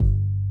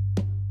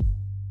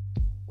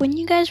When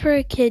you guys were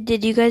a kid,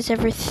 did you guys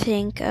ever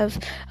think of,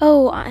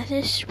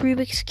 this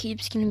Rubik's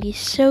Cube's going to be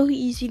so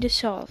easy to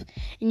solve,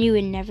 and you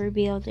would never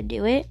be able to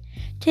do it?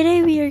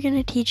 Today we are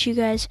going to teach you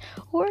guys,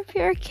 or if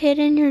you're a kid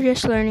and you're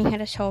just learning how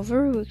to solve a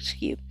Rubik's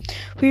Cube,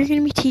 we're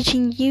going to be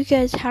teaching you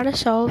guys how to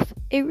solve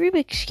a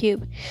Rubik's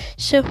Cube.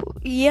 So,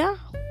 yeah,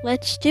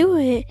 let's do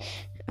it.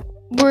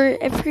 We're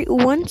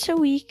once a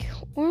week,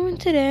 or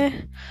once a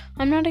day,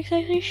 I'm not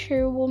exactly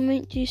sure,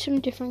 we'll do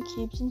some different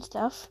cubes and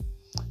stuff.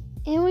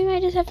 And we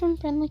might just have some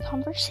friendly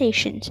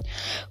conversations.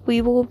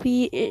 We will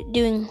be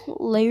doing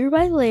layer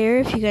by layer,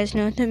 if you guys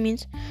know what that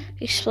means,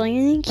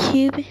 explaining the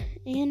cube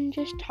and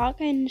just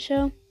talking.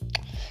 So,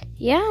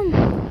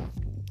 yeah,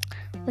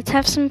 let's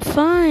have some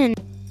fun.